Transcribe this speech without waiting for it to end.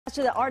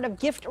To the art of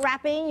gift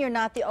wrapping, you're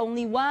not the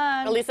only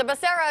one. Alisa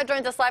Becerra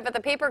joins us live at the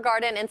Paper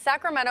Garden in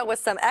Sacramento with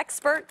some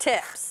expert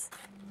tips.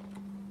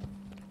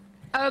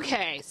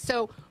 Okay,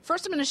 so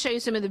first I'm going to show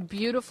you some of the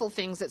beautiful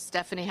things that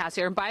Stephanie has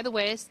here. And by the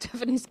way,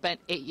 Stephanie spent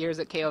 8 years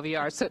at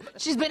KOVR, so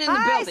she's been in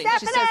the building. Stephanie!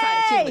 She says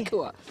hi to Tina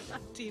Makua.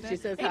 Tina. She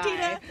says hey, hi.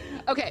 Tina.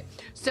 Okay,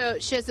 so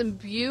she has some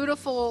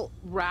beautiful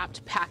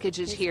wrapped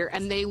packages here,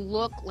 and they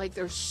look like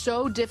they're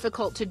so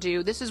difficult to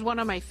do. This is one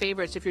of my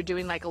favorites if you're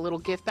doing like a little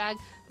gift bag.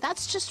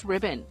 That's just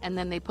ribbon, and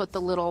then they put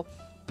the little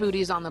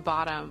booties on the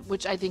bottom,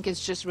 which I think is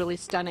just really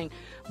stunning.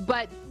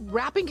 But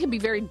wrapping can be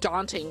very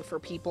daunting for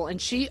people, and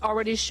she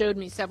already showed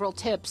me several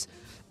tips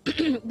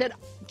that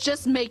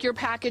just make your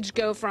package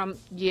go from,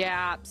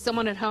 yeah,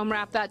 someone at home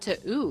wrapped that, to,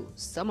 ooh,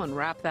 someone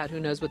wrapped that,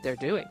 who knows what they're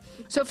doing.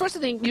 So first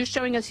thing, you're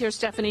showing us here,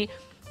 Stephanie,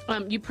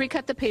 you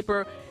pre-cut the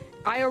paper.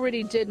 I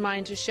already did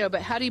mine to show,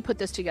 but how do you put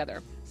this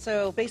together?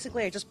 So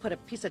basically I just put a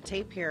piece of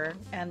tape here,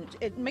 and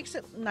it makes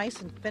it nice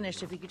and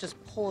finished if you could just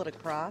pull it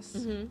across.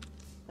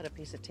 Put a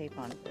piece of tape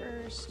on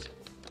first,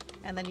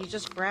 and then you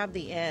just grab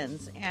the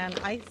ends. And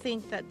I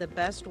think that the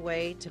best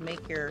way to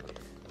make your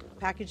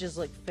packages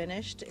look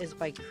finished is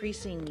by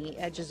creasing the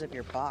edges of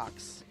your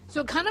box.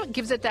 So it kind of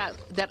gives it that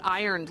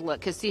ironed look,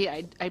 because see,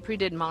 I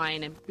pre-did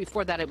mine, and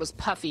before that it was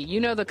puffy.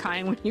 You know the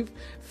kind when you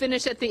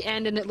finish at the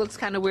end and it looks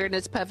kind of weird and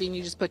it's puffy and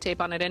you just put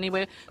tape on it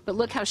anyway. But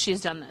look how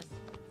she's done this.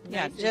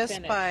 Yeah,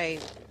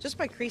 Nice just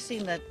by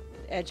creasing the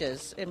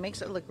edges, it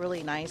makes it look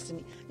really nice.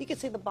 And you can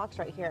see the box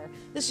right here.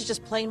 This is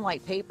just plain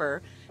white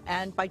paper,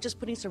 and by just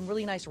putting some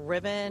really nice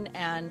ribbon,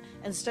 and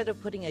instead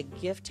of putting a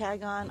gift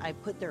tag on, I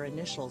put their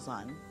initials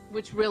on,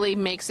 which really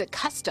makes it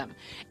custom.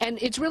 And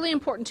it's really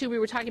important too, we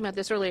were talking about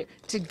this earlier,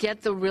 to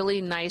get the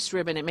really nice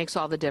ribbon. It makes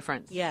all the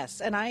difference.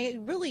 Yes, and I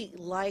really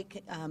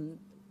like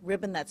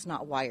ribbon that's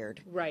not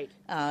wired. Right.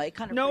 It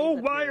kind of no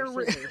wire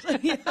ribbon.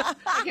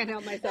 I can't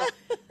help myself.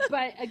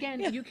 But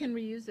again, you can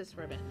reuse this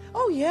ribbon.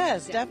 Oh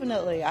yes,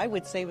 definitely. I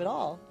would save it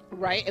all.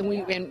 Right, and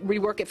and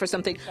rework it for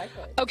something.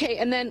 Exactly. Okay,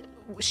 and then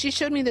she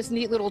showed me this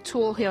neat little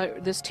tool here,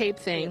 this tape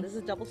thing. Yeah, this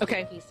is double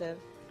adhesive,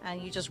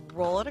 and you just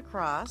roll it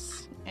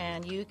across,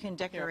 and you can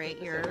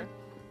decorate your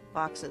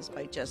boxes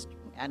by just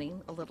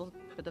adding a little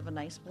bit of a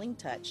nice bling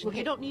touch. Okay.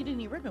 You don't need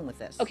any ribbon with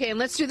this. Okay, and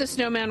let's do the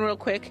snowman real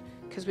quick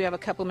because we have a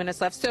couple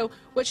minutes left. So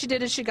what she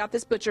did is she got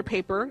this butcher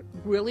paper,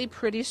 really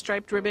pretty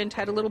striped ribbon,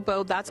 tied a little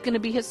bow. That's going to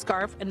be his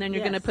scarf, and then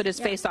you're going to put his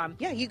face on.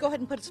 Yeah, you go ahead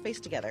and put his face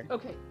together.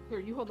 Okay, here,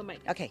 you hold the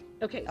mic. Okay.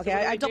 Okay. Okay,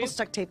 I double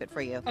stuck tape it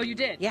for you. Oh, you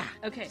did? Yeah.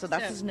 Okay. So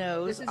that's his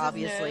nose, this is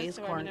obviously. His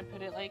nose, so I'm going to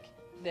put it like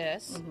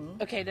this.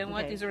 Okay, then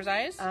what? These are his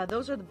eyes?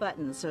 Those are the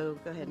buttons, so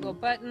go ahead. Little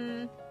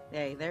button.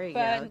 Hey, there you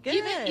go.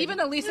 Good. Even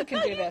Alisa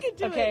can do this. You can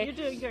do okay. it.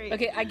 You're doing great.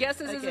 Okay, I guess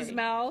this is his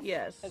mouth.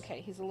 Yes.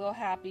 Okay, he's a little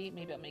happy.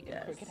 Maybe I'll make him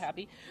crooked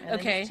happy. And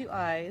okay. Then 2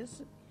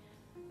 eyes.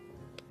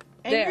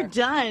 And there. You're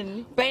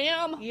done.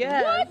 Bam.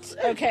 Yes.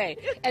 What? Okay.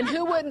 And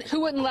who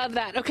wouldn't love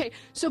that? Okay.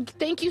 So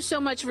thank you so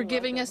much for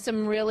giving us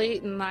some really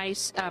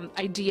nice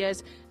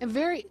ideas,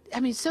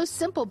 and so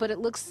simple, but it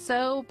looks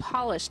so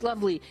polished,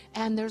 lovely.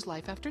 And there's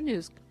life after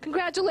news.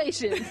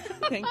 Congratulations.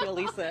 Thank you,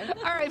 Alisa.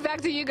 All right,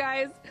 back to you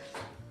guys.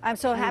 I'm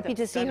so happy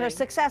to see her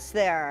success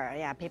there.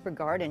 Yeah, Paper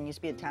Garden used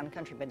to be a Town and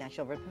Country, but now she's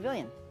over at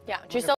Pavilion. Yeah, she's